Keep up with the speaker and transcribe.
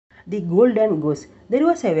The Golden Goose. There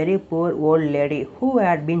was a very poor old lady who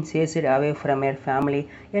had been chased away from her family.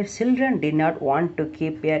 Her children did not want to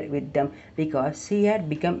keep her with them because she had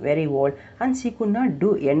become very old and she could not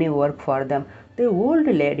do any work for them. The old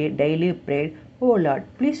lady daily prayed, "Oh Lord,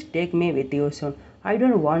 please take me with you soon. I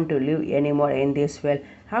don't want to live anymore in this world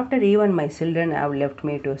after even my children have left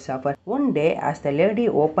me to suffer." One day, as the lady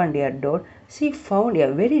opened her door, she found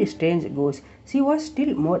a very strange goose. She was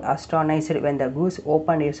still more astonished when the goose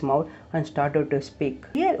opened its mouth and started to speak.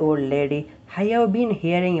 "Dear old lady, I have been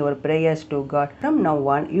hearing your prayers to God. From now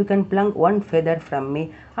on, you can pluck one feather from me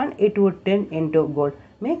and it would turn into gold.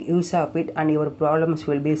 Make use of it and your problems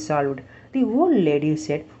will be solved." The old lady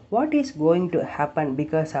said, "What is going to happen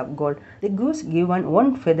because of gold?" The goose, given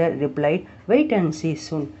one feather, replied, "Wait and see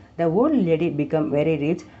soon." The old lady became very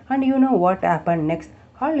rich, and you know what happened next?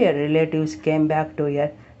 All her relatives came back to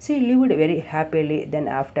her. She lived very happily then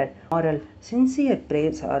after. Moral: sincere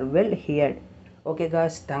prayers are well heard. Okay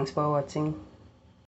guys, thanks for watching.